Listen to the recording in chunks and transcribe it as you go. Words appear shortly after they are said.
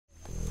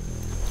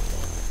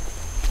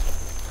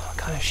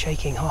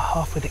shaking,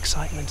 half with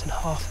excitement and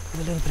half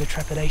with a little bit of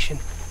trepidation.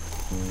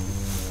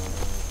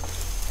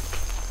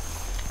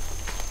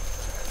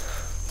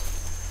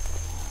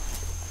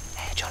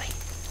 Hey, Johnny.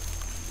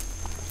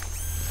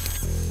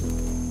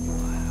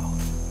 Wow.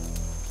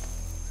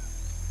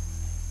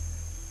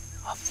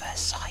 Our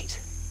first sight.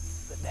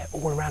 But they're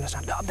all around us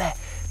now. Up there,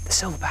 the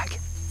silverback.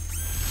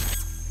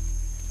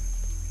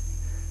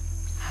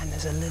 And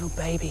there's a little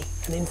baby,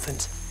 an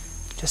infant,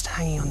 just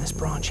hanging on this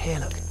branch here,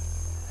 look.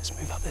 Let's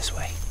move up this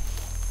way.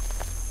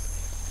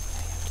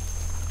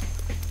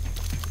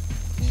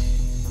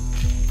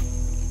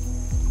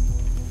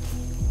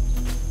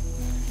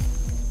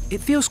 It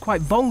feels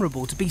quite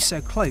vulnerable to be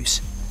so close,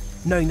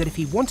 knowing that if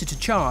he wanted to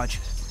charge,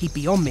 he'd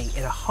be on me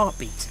in a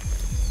heartbeat.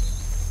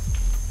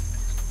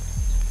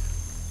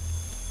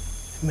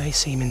 It may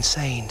seem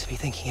insane to be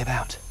thinking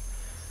about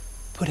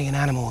putting an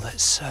animal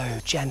that's so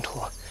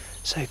gentle,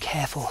 so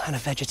careful, and a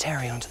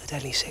vegetarian onto the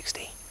Deadly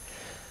 60,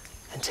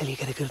 until you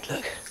get a good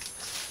look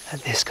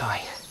at this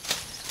guy.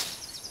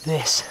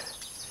 This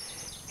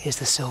is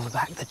the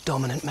silverback, the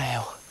dominant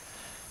male.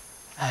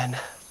 And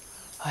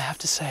I have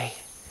to say,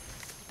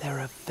 there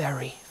are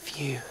very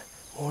few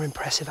more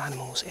impressive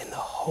animals in the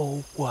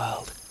whole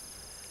world.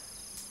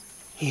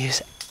 He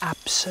is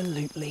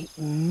absolutely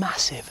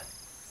massive.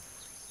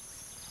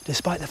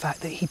 Despite the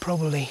fact that he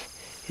probably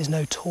is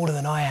no taller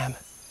than I am,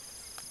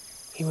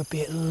 he would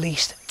be at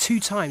least 2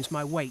 times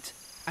my weight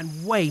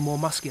and way more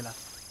muscular.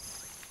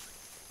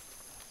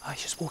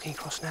 He's just walking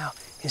across now.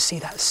 You can see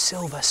that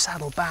silver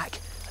saddle back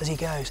as he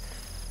goes,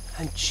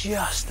 and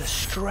just the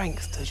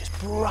strength to just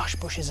brush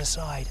bushes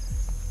aside.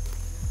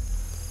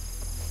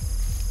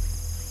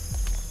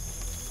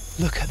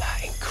 Look at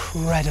that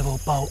incredible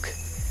bulk.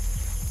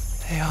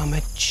 They are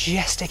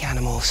majestic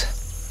animals.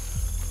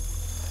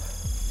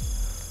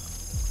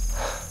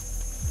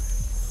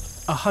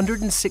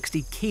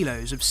 160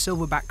 kilos of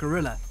silverback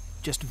gorilla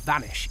just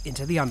vanish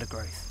into the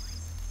undergrowth.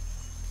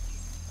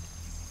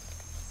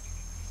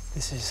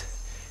 This is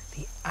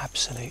the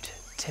absolute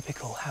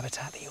typical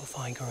habitat that you'll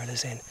find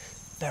gorillas in.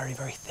 Very,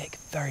 very thick,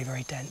 very,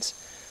 very dense.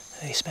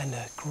 And they spend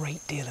a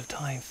great deal of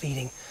time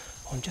feeding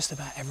on just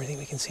about everything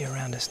we can see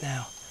around us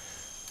now.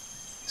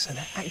 So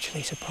they're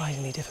actually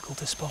surprisingly difficult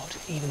to spot,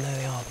 even though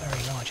they are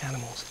very large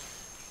animals.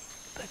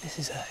 But this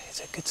is it's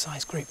a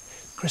good-sized group.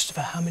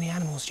 Christopher, how many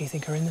animals do you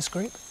think are in this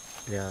group?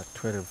 There are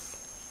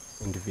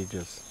 12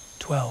 individuals.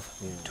 12?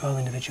 Yeah. 12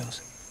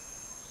 individuals.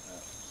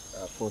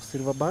 For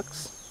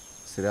silverbacks,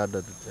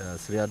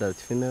 3 adult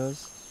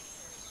females,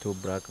 2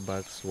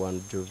 blackbacks,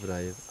 1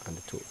 juvenile,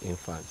 and 2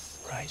 infants.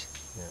 Right.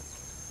 Yeah.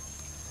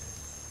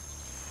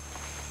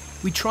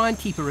 We try and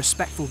keep a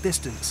respectful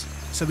distance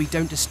so we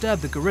don't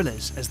disturb the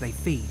gorillas as they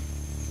feed.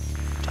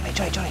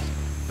 Johnny.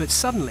 But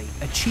suddenly,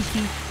 a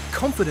cheeky,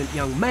 confident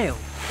young male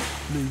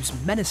moves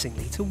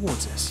menacingly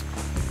towards us.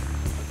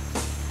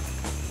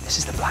 This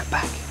is the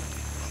blackback.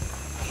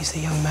 He's the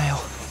young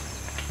male.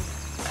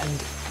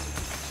 And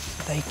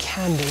they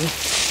can be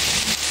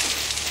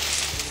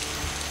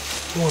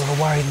more of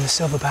a worry than the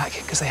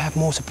silverback because they have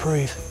more to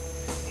prove.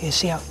 You can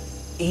see how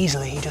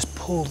easily he just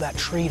pulled that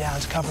tree down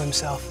to cover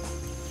himself.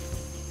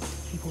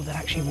 People that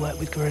actually work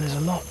with gorillas a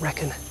lot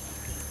reckon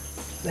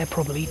they're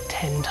probably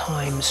 10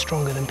 times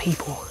stronger than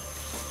people.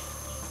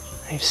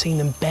 They've seen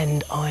them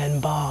bend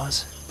iron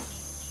bars.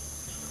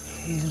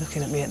 He's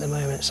looking at me at the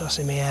moment,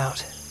 sussing me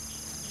out.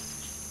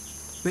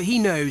 But he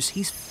knows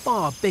he's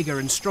far bigger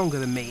and stronger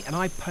than me, and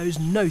I pose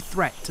no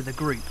threat to the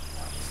group.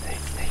 Stay.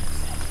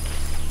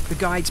 The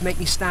guides make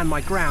me stand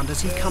my ground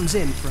as he comes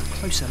in for a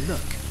closer look.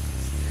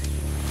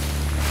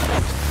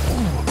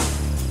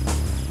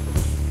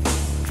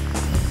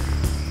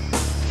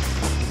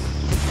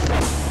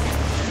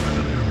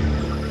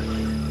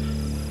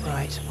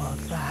 Right, well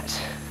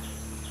that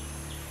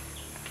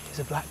is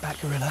a blackback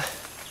gorilla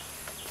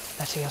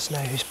letting us know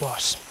who's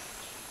boss.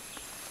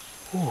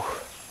 Ooh.